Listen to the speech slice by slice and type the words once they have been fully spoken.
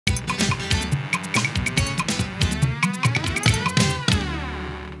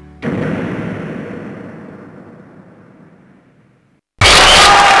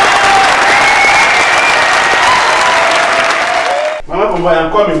boy,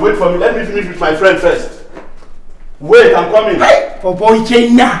 I'm coming. Wait for me. Let me finish with my friend first. Wait, I'm coming. Hey, for boy,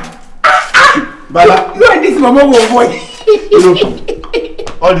 China. Bala. You and this mama boy. You know,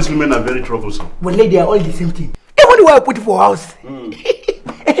 all these women are very troublesome. Well, they are all the same thing. Even the way I put it for house.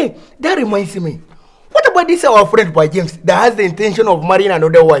 Hey, that reminds me. What about this our friend Boy James that has the intention of marrying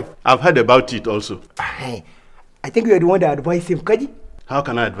another wife? I've heard about it also. I think you are the one that advised him, Kaji. How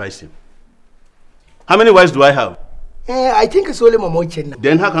can I advise him? How many wives do I have? I think it's only Mama Chenna.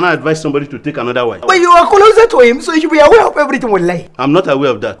 Then how can I advise somebody to take another wife? But you are closer to him, so you should be aware of everything will lie. I'm not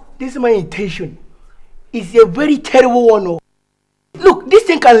aware of that. This is my intention. It's a very terrible one. Look, this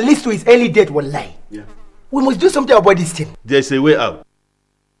thing can lead to his early death will lie. Yeah. We must do something about this thing. There's a way out.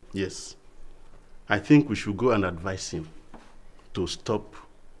 Yes. I think we should go and advise him to stop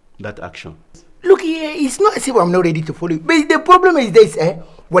that action. Look, it's not as if I'm not ready to follow you. But the problem is this,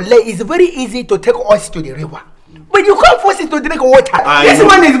 well, it's very easy to take us to the river. But you can't force it to drink water. This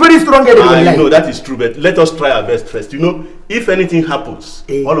man is very stronger than I know, that is true, but let us try our best first. You know, if anything happens,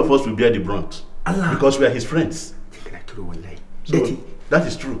 all of us will bear the brunt. Because we are his friends. So, that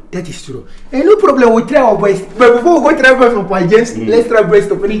is true. That is true. No problem, we try our best. But before we go try our best for Boy James, let's try our best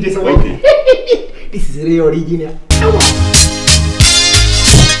to finish this one. Okay. This is really original.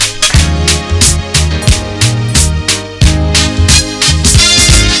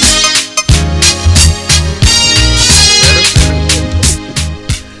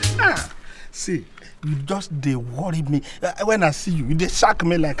 See, you just they worry me. When I see you, they shock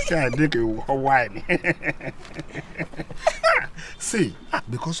me like say I drink a wine. See,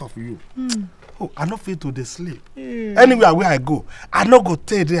 because of you, I no fit to the sleep. Anywhere where I go, I no go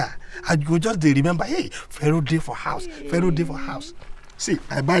stay there. I go just they remember, hey, Pharaoh day for house, Pharaoh day for house. See,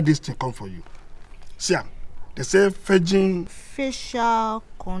 I buy this thing come for you. See, they say virgin facial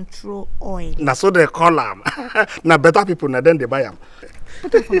control oil. Now so they call them. Now better people, now then they buy them.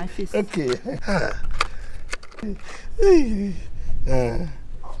 Put it for my face. Okay.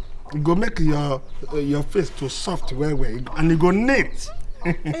 You go make your face too soft well, and you go neat.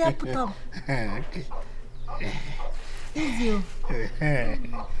 Yeah, put up. Okay. Easy.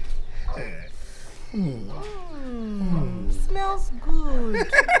 Smells good.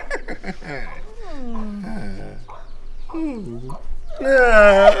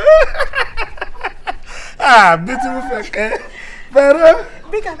 Beautiful fake. Pero,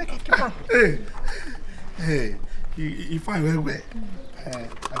 bigger, keep on. Hey, you find well.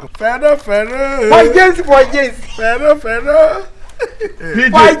 Pharaoh. Boy James. Pharaoh.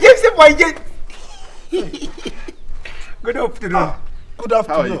 Boy James. Good afternoon. Good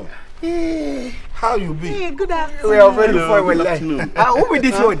afternoon. How you be? Hey, good afternoon. We are very fine with life. Who is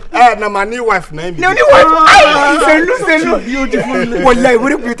this one? No, my new wife name. New wife. Hello. Beautiful. Wallahi,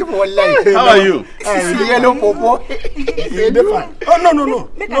 very beautiful. Wallahi. How are you? Yellow popo. Oh, no.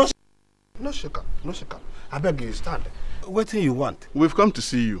 No shaker. I beg you, stand. What do you want? We've come to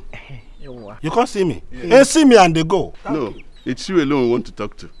see you. You can't see me. Yeah. Hey, see me and they go. No, it's you alone we want to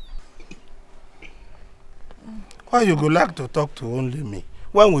talk to. Why you go like to talk to only me?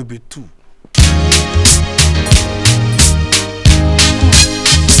 When we be two?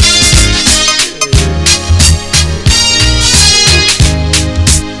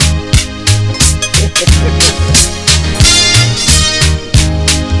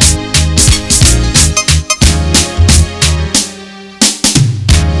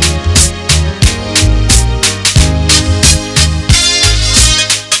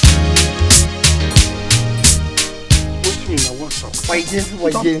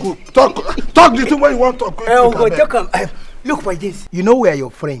 Talk the thing when you want to talk. Look, Boy James, you know we are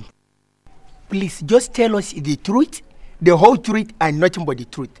your friend. Please, just tell us the truth, the whole truth, and nothing but the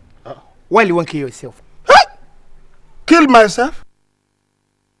truth. Why you won't kill yourself? Kill myself?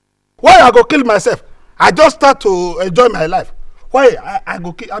 Why I go kill myself? I just start to enjoy my life. Why I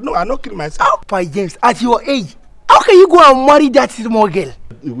go kill? I not kill myself. Boy James, at your age, how can you go and marry that small girl?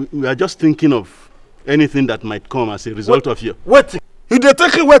 We are just thinking of anything that might come as a result of you. Waiting. You dey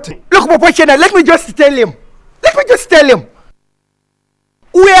take it waiting. Look, Papa Chena, let me just tell him.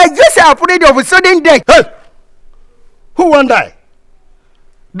 We are just afraid of a sudden death. Hey! Who won't die?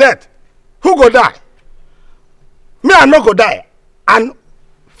 Death. Who go die? Me, I no go die. And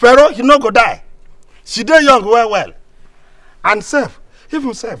Pharaoh, he no go die. She dey young well. And safe,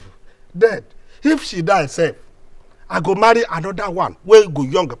 even safe, dead. If she die safe, I go marry another one where go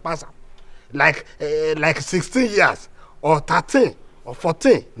young pass am. Like 16 years or 13 or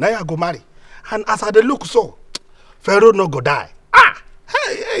 14. Now I go marry. And as I dey look so, Pharaoh no go die.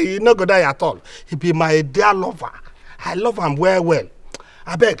 Hey, he no go die at all. He be my dear lover. I love him well.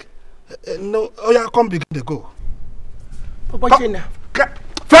 I beg. No, oh yeah, come begin to go. Papa Chena,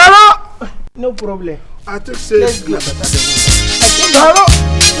 Pharaoh! No problem. I think say Let's go. Pharaoh!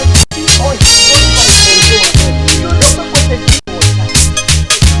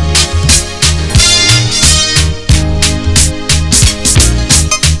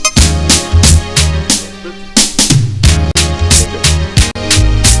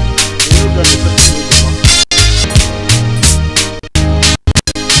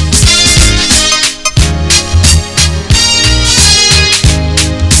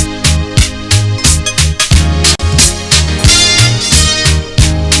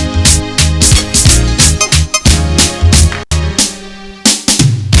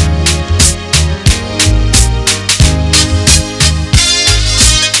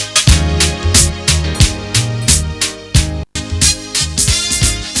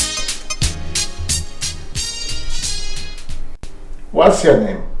 What's your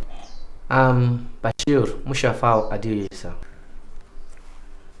name? Bashir Mushafau Adiye, sir.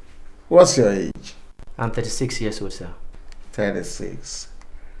 What's your age? I'm 36 years old, sir. 36.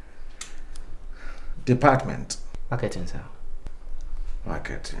 Department? Marketing, sir.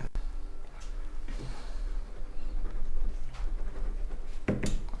 Marketing.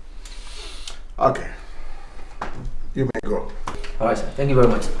 Okay. You may go. Alright, sir. Thank you very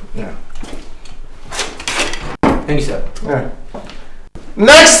much, sir. Yeah. Thank you, sir. Yeah.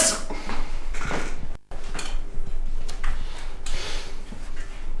 Next!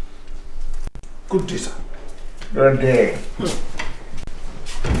 Good day, sir. Good day.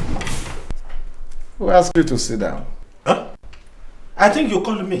 Who asked you to sit down? Huh? I think you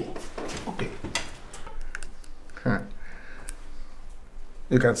called me. Okay. Huh.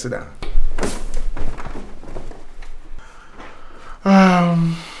 You can sit down.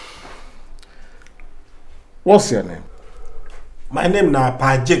 What's your name? My name is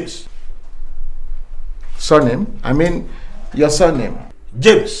Pa James. Surname? I mean, your surname.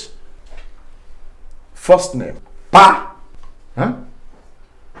 James. First name. Pa. Huh?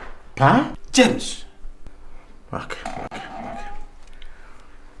 Pa? James. Okay.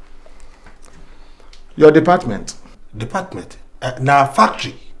 Your department? Department. Na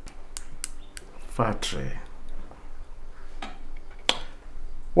factory. Factory.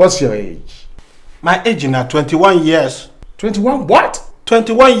 What's your age? My age is 21 years. 21 what?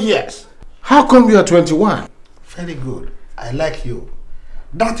 21 years. How come you are 21? Very good. I like you.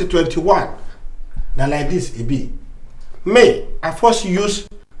 That's 21. Now like this it be. Me, I first use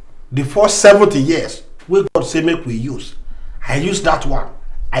the first 70 years. We God say make we use. I use that one.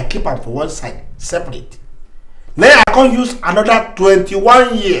 I keep them for one side, separate. Now I can't use another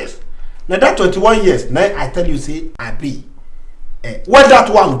 21 years. Now that 21 years, now I tell you say I be. When that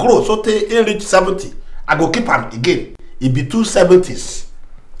one grow, so they reach 70, I go keep them again. It be 2 70s.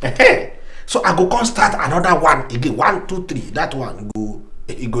 So I go come start another one again. 1, 2, 3. That one go,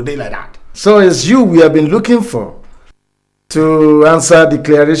 it go there like that. So it's you we have been looking for to answer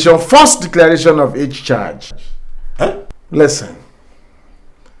declaration, first declaration of each charge. Huh? Listen,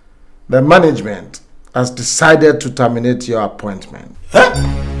 the management has decided to terminate your appointment. Huh?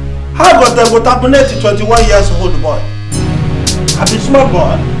 How got them go terminate the 21 years old boy? I be small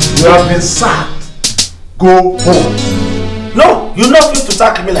boy. You have been sacked. Go home. No, you not fit to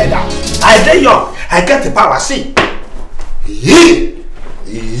sack me like that. I dey young. I get the power. See.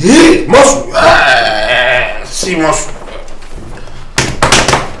 Muscle. See muscle.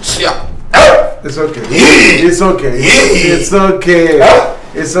 See. It's okay. It's okay. It's okay. Huh?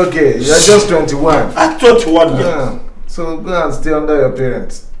 It's okay. You're just 21. I'm 21 years. So go and stay under your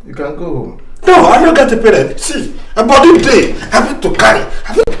parents. You can go home. No, I don't get a parent. See, a body day. Have it to carry.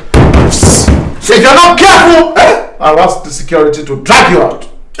 So if you're not careful, I'll ask the security to drag you out.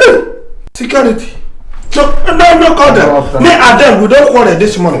 Security. No, call them. Me and them, we don't call them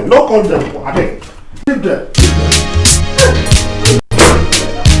this morning. No, call them. Leave them.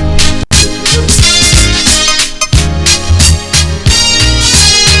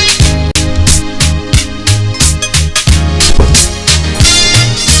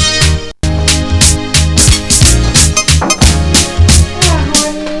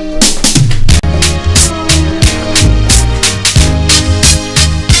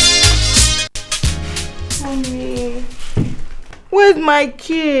 Where's my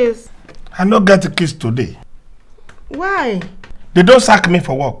kiss? I no get a kiss today. Why? They don't sack me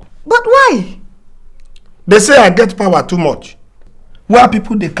for work. But why? They say I get power too much. Where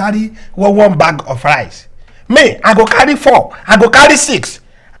people they carry one bag of rice. Me, I go carry 4. I go carry 6.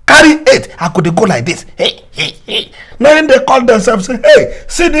 Carry 8. I could go like this. Hey. Now they call themselves say, hey,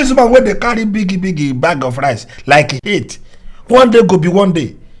 see this man where they carry biggie bag of rice like 8. One day go be one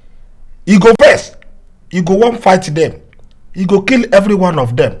day. You go first. You go one fight them. He go kill every one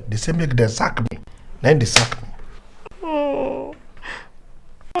of them. They say make them sack me. Then they sack me. Oh,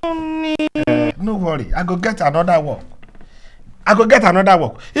 No worry, I go get another work. I go get another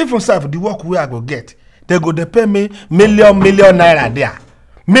work. If for self the work where I go get, they go to pay me million naira there.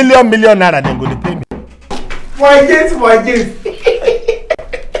 Million naira they go to pay me. My kids.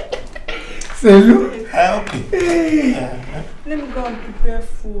 Salut. Okay. let me go and prepare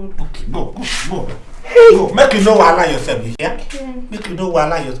food. Okay, go. Go. Make you know allow yourself, you hear? Make you know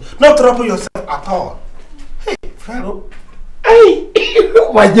allow yourself. Not trouble yourself at all. Hey, Pharaoh. Hey,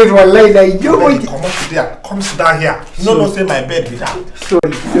 my kids were like that. You Come on there. Come sit down here. No, say my bed be that.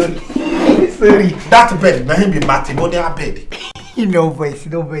 Sorry. That bed, na him be matrimonial bed. No voice.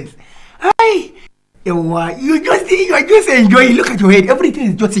 Hey, you are just enjoying. Look at your head. Everything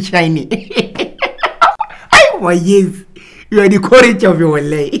is just shiny. Hey, my yes. You are the courage of your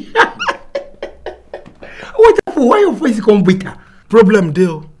life. Why your voice come bitter? Problem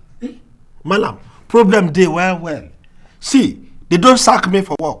deal. Malam, problem deal well. See, they don't sack me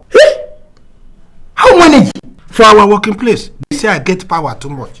for work. How manage? For our working place, they say I get power too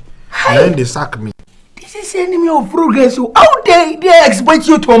much. And then they sack me. This is enemy of progress. So how they expect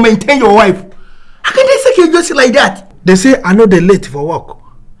you to maintain your wife? How can they sack you just like that? They say I know they late for work.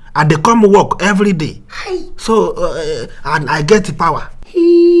 And they come work every day. Hi. So, and I get the power.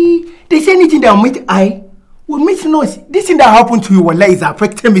 They say anything that meet I will meet nose. This thing that happened to you is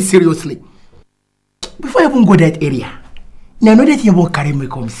affecting me seriously. Before I even go that area, now know that you won't carry me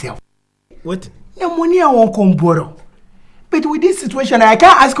come self. What? The money I won't come borrow. But with this situation, I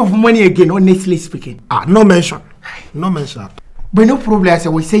can't ask for money again, honestly speaking. No mention. But no problem, as I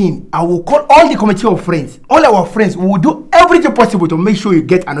was saying, I will call all the committee of friends, all our friends. We will do everything possible to make sure you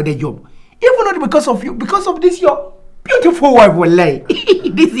get another job. Even not because of you, because of this your beautiful wife will lie.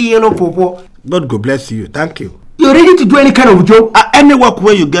 This yellow popo. God go bless you. Thank you. You're ready to do any kind of job? Any work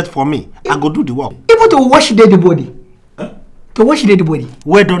where you get for me, I go do the work. Even to wash dead body. Huh? To wash dead body.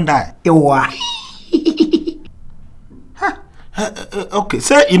 Where don't die? Okay,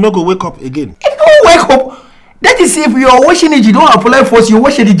 say you no go wake up again. If you don't wake up, that is if you are washing it, you don't apply force, you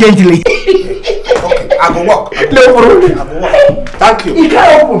wash it gently. Okay, I go walk. No problem. I go walk. Thank you. You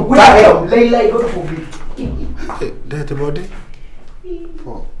can't open. Lie, go for me. Dead body?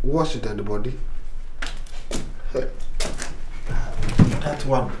 Oh, wash it dead body. That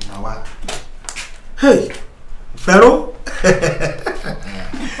one now. Hey, Pharaoh.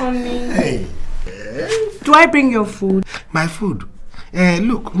 Honey. Hey. Do I bring your food? My food.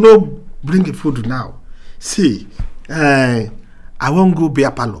 Look, no bring the food now. See, I won't go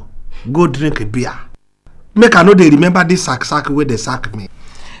beer parlor. Go drink a beer. Make I know they remember this sack where they sack me.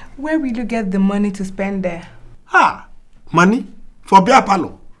 Where will you get the money to spend there? Money? For beer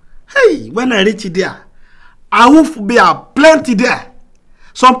parlor? Hey, when I reach there, I will beer plenty there.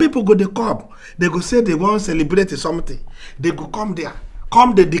 Some people go they come. They go say they want to celebrate something. They go come there.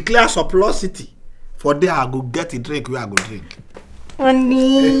 Come they declare surplusity. For there I go get a drink where I go drink.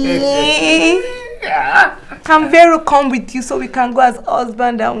 Honey. I'm very come with you so we can go as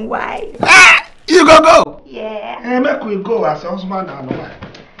husband and wife. You go? Yeah. Make we go as husband and wife.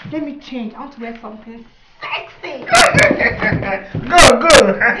 Let me change. I want to wear something sexy. Go.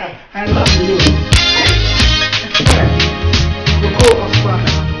 I love you. Go husband and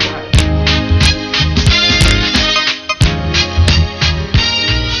wife.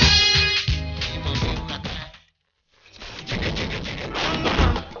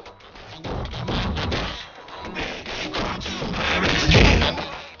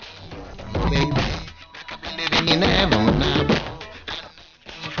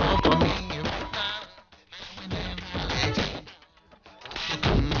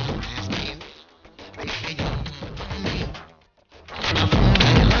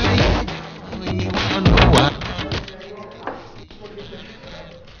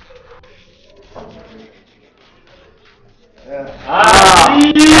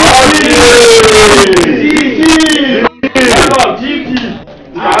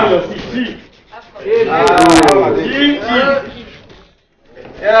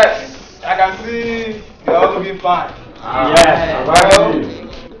 Yes, I can see you're all looking fine. Yes. Well,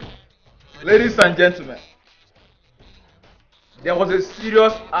 ladies and gentlemen, there was a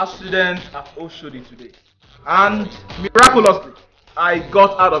serious accident at Oshodi today, and miraculously, I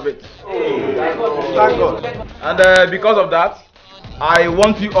got out of it. Thank God. And because of that, I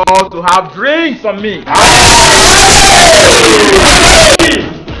want you all to have drinks from me.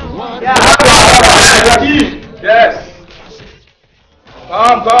 Yes.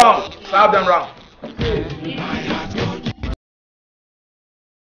 Come, serve them round.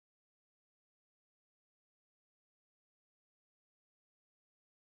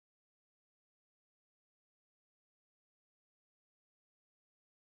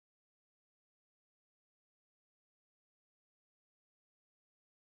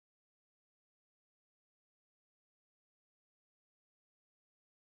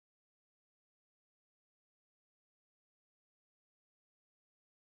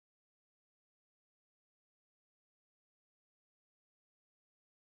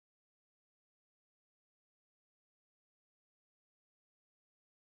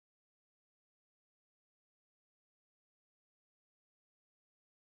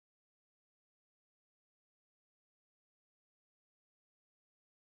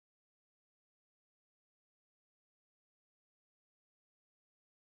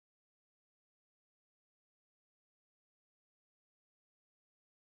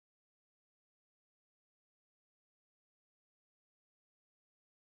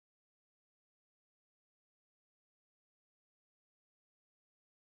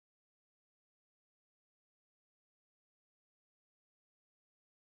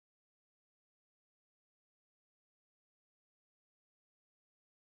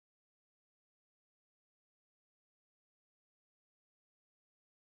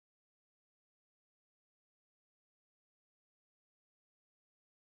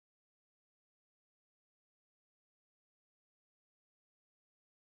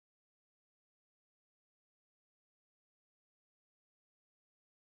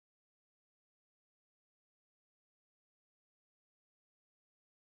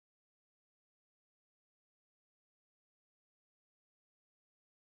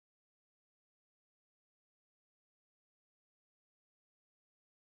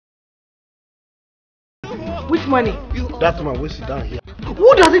 Which money? That man will sit down here.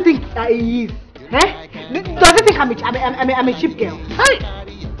 Who does he think he is? Eh? Does he think I'm a cheap girl? Hey!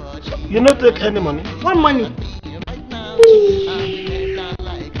 You not take any money? What money?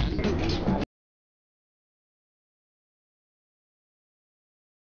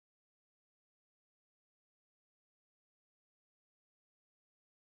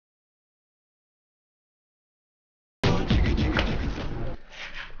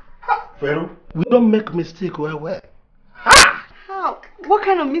 Pharaoh, we don't make mistake well. How? What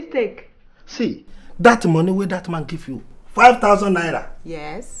kind of mistake? See, that money where that man give you, 5,000 naira.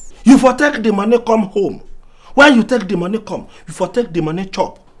 Yes. You for take the money come home. When you take the money come, you for take the money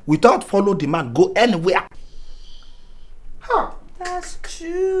chop. Without follow the man, go anywhere. Huh. That's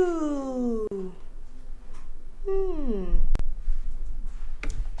true.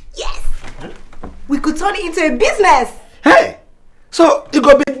 Yes! Huh? We could turn it into a business. Hey! So, it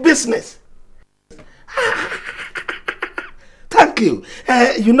go big business. Thank you.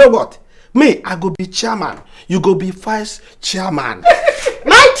 You know what? Me, I go be chairman. You go be vice chairman.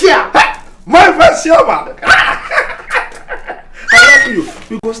 My chair! My vice chairman. I like you.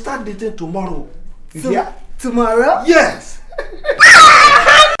 We go start the thing tomorrow. Yeah? Tomorrow? Yes.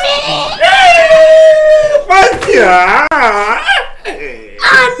 My chair.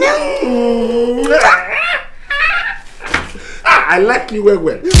 I like you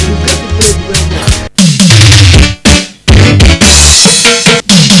well.